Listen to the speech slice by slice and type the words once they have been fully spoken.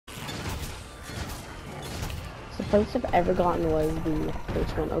The farthest I've ever gotten was the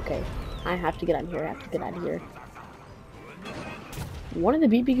first one. Okay, I have to get out of here. I have to get out of here. One of the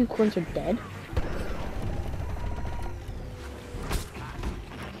BBQ corns are dead.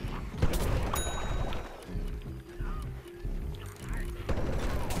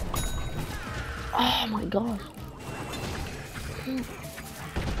 Oh my gosh.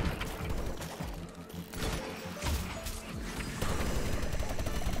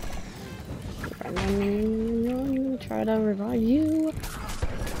 I'm gonna try to revive you.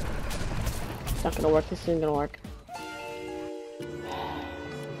 It's not gonna work. This isn't gonna work.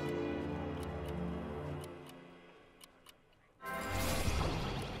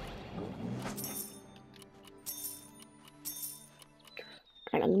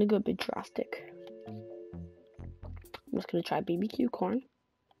 Alright, I'm gonna go a bit drastic. I'm just gonna try BBQ corn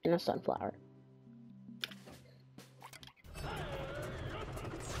and a sunflower.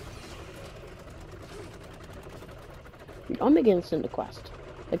 I'm against the quest.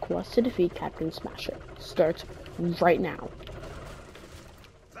 The quest to defeat Captain Smasher starts right now.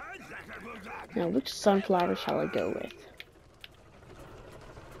 Now, which sunflower shall I go with?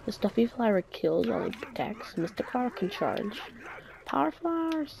 The stuffy flower kills while he protects. Mystic flower can charge. Power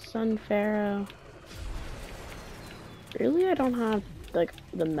flower, sunfarrow. Really, I don't have like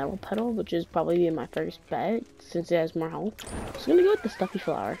the metal petal, which is probably my first bet since it has more health. So I'm gonna go with the stuffy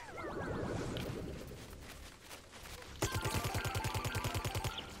flower.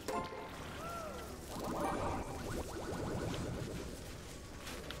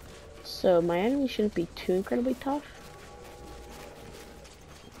 So my enemy shouldn't be too incredibly tough.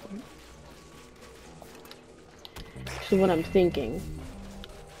 So what I'm thinking.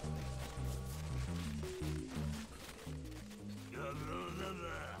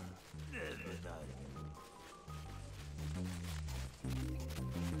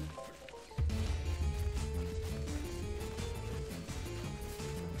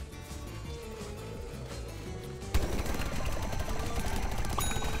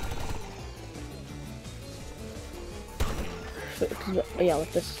 Yeah,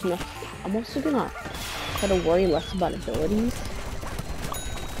 with this snuff, I'm also gonna try to worry less about abilities.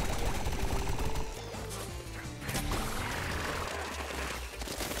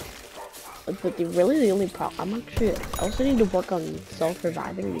 But really the only problem, I also need to work on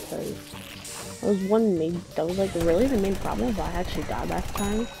self-reviving because that was like really the main problem. But I actually died last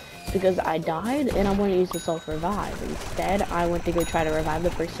time because I died and I wanted to use the self-revive. Instead, I went to go try to revive the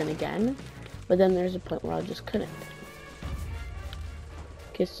person again, but then there's a point where I just couldn't.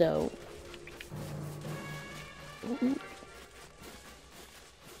 Okay, so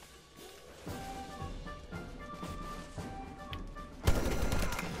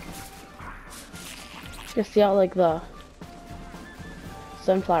you see how like the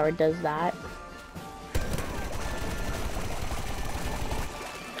sunflower does that.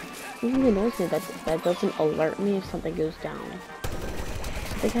 Even annoys me that doesn't alert me if something goes down.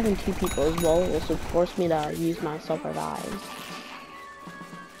 I think having two people as well will also force me to use my self-revive.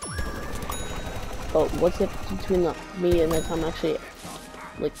 But what's the difference between me and the time actually,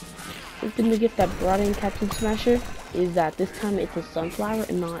 like, something the gift that brought in Captain Smasher is that this time it's a sunflower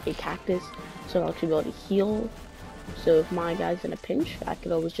and not a cactus, so I'll actually be able to heal. So if my guy's in a pinch, I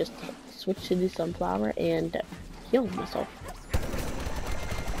could always just switch to the sunflower and heal myself.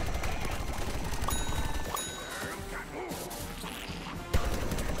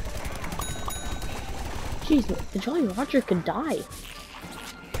 Jeez, the Jolly Roger could die.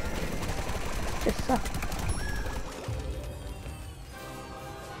 This sucks.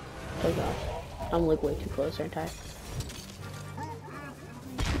 Oh gosh. I'm like way too close, aren't I?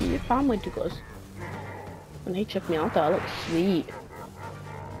 Yep, I'm way too close. When they check me out though, I look sweet.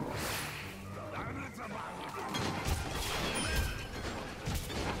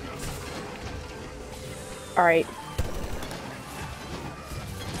 Alright.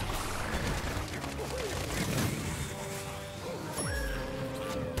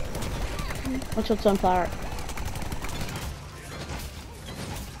 Watch out, sunflower.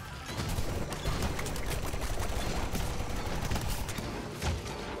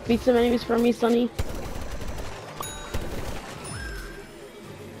 Beat some enemies for me, Sonny.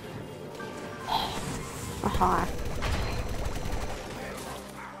 Aha.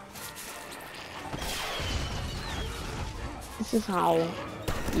 This is how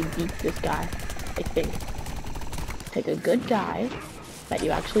you beat this guy, I think. Take a good guy that you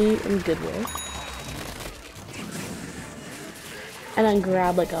actually are good with, and then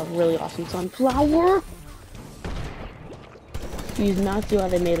grab like a really awesome sunflower. Use mouse do how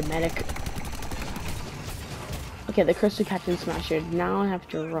they made a medic. Okay, the Crystal Captain Smasher. Now I have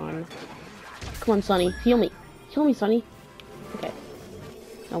to run. Come on, Sonny, heal me. Kill me, Sonny. Okay.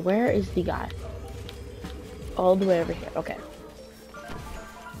 Now where is the guy? All the way over here. Okay.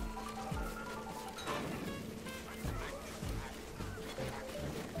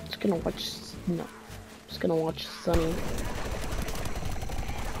 Just gonna watch. No. Just gonna watch Sonny.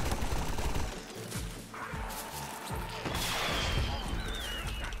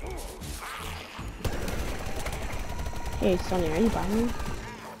 Hey, Sonny, are you by me?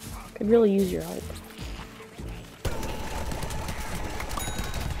 Could really use your help.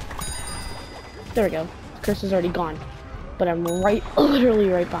 There we go. Curse is already gone. But I'm right, literally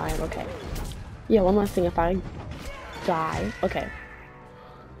right by him. Okay. Yeah, one last thing. If I die. Okay.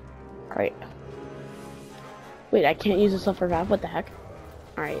 Alright. Wait, I can't use the self-revive? What the heck?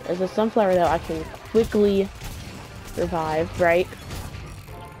 Alright, as a sunflower though, I can quickly revive, right?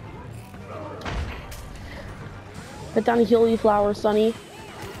 Put down a healy flower, Sonny.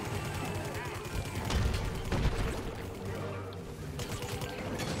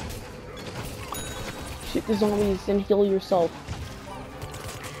 Shoot the zombies and heal yourself.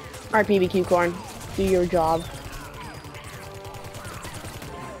 Alright, BBQ corn. Do your job.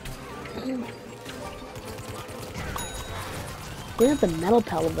 We have the metal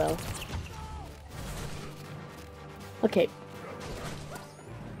pellet though. Okay.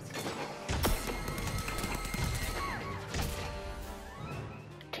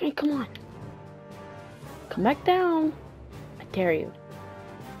 Dang, come on. Come back down. I dare you.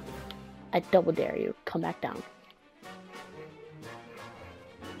 I double dare you. Come back down.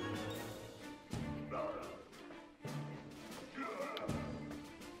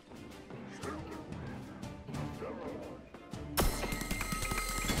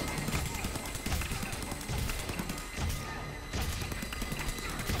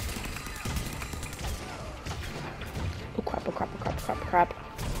 Oh crap, oh crap, oh crap, oh crap, oh crap.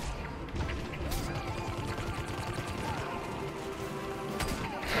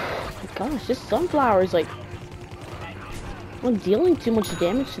 Gosh, this sunflower is like, I'm dealing too much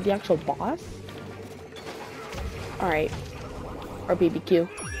damage to the actual boss. Alright. Or BBQ.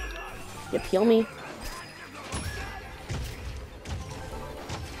 Yep, heal me.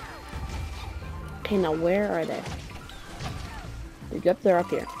 Okay, now where are they? Yep, they're up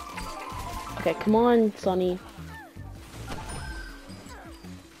here. Okay, come on, Sonny.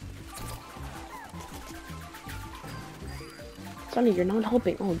 Sonny, you're not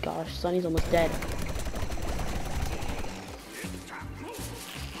helping. Oh gosh, Sonny's almost dead.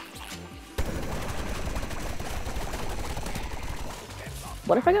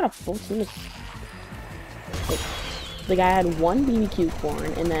 What if I got a full team of... Like I had one BBQ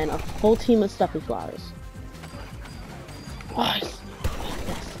corn and then a full team of stuffy flowers. Oh, yes. Oh,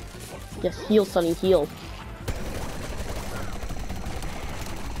 yes. Yes, heal, Sonny, heal.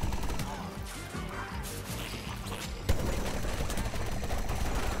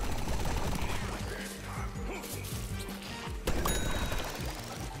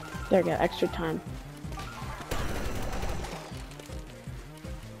 There we go, extra time.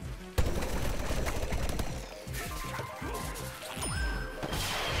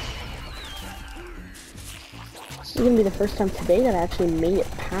 This is gonna be the first time today that I actually made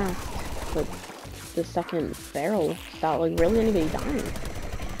it past like the second barrel without like really anybody dying.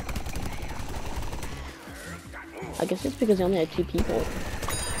 I guess it's because I only had 2 people.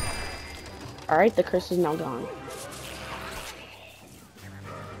 Alright, the curse is now gone.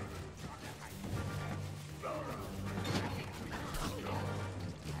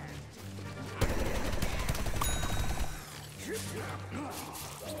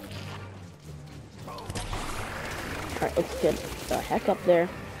 Alright, let's get the heck up there.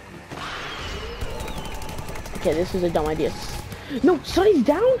 Okay, this is a dumb idea. No, Sonny's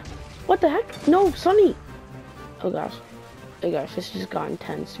down? What the heck? No, Sonny! Oh gosh. Oh gosh, this just got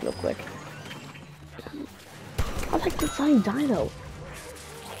intense real quick. How the heck did Sonny die though?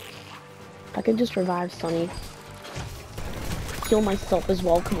 If I could just revive Sonny. Heal myself as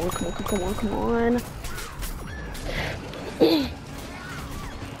well. Come on, come on, come on, come on.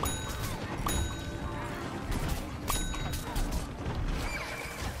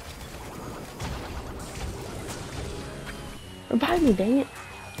 Revive me, dang it.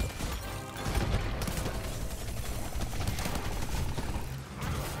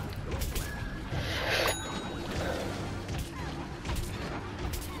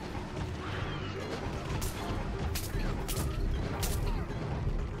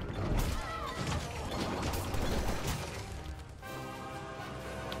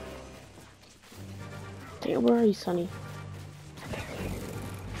 Dang it, where are you, Sonny?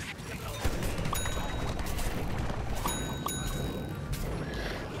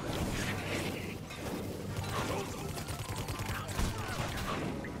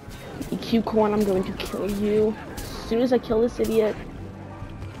 BBQ corn, I'm going to kill you. As soon as I kill this idiot.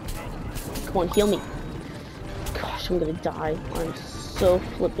 Come on, heal me. Gosh, I'm gonna die. I'm so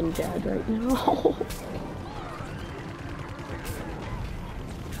flippin' dead right now.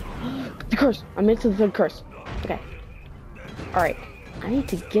 The curse! I made it to the third curse. Okay. Alright. I need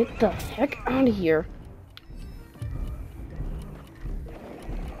to get the heck out of here.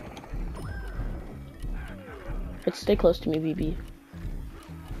 Let's stay close to me, BB.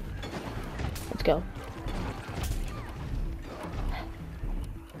 Let's go.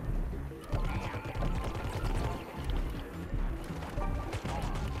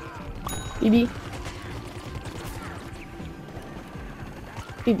 BB.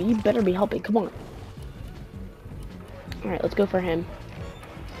 BB, you better be helping. Come on. Alright, let's go for him.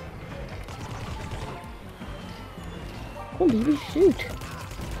 Come on, BB, shoot.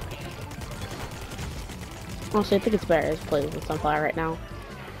 Honestly, I think it's better to play with the Sunflower right now.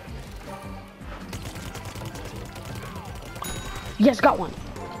 Yes, got one.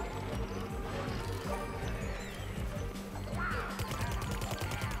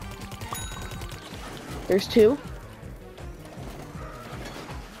 There's two.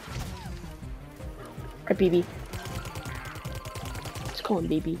 Alright, BB. Let's call him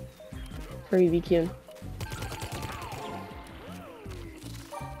BB. For BBQ.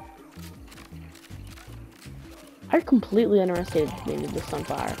 I completely underestimated the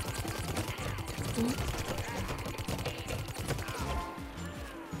Sunflower.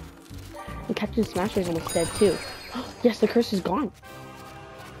 And Captain Smasher is almost dead too. Yes, the curse is gone.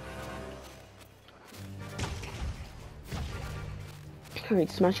 Alright,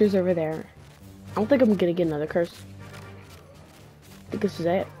 Smasher's over there. I don't think I'm gonna get another curse. I think this is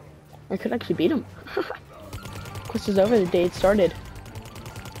it. I could actually beat him. Quest is over the day it started.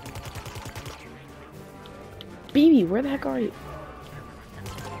 BB, where the heck are you?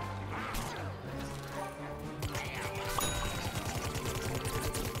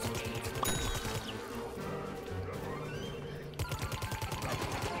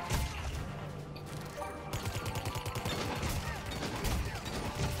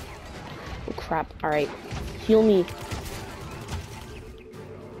 Oh crap, alright. Heal me.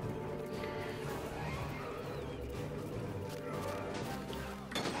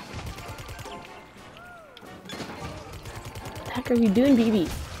 What the heck are you doing, BB?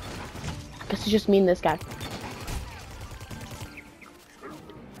 I guess it's just me and this guy.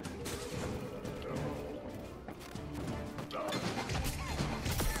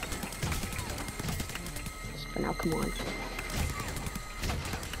 Just for now, come on.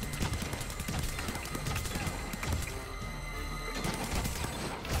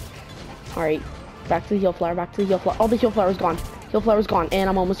 Alright, back to the heal flower, back to the heal flower. Oh, the heal flower's gone. Heal flower's gone, and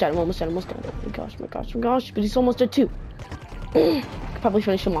I'm almost dead, I'm almost dead, almost dead. Oh my gosh, my gosh, my gosh, but he's almost dead too. Could probably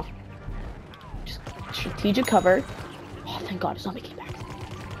finish him off. Just strategic cover. Oh, thank God, his zombie came back.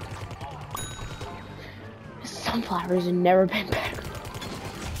 His Sunflower has never been better.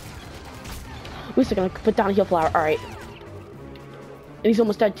 At least I'm gonna put down a heal flower, alright. And he's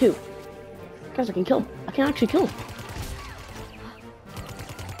almost dead too. Guys, I can kill him. I can actually kill him.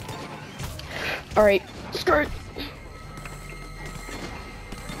 Alright, skirt.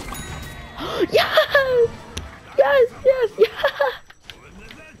 Yes! Yes, yes, yes!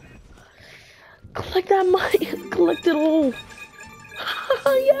 Collect that money. Collect it all.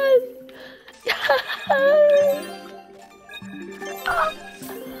 Yes! Yes!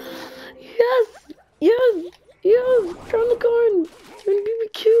 Yes! Yes! Yes! Turn the gun! Turn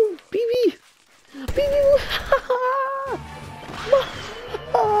BBQ! BB! BB!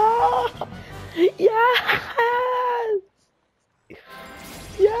 Yes!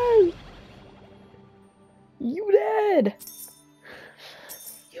 Yes! You dead!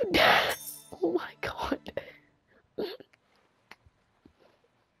 You dead! Oh my God!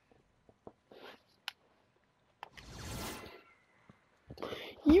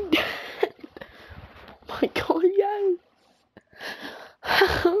 You dead! Oh my God! Yes!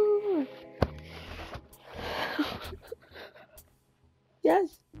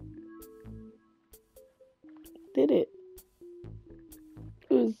 Yes! Did it!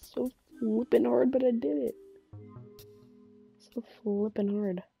 It was so flippin' hard, but I did it. So flippin'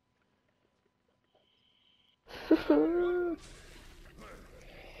 hard.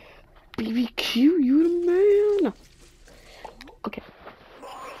 BBQ, you the man! Okay.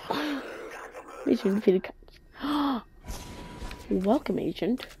 Agent defeated cops. Welcome,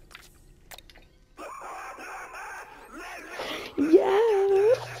 Agent.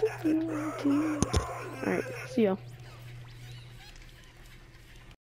 Yes! Alright, see ya.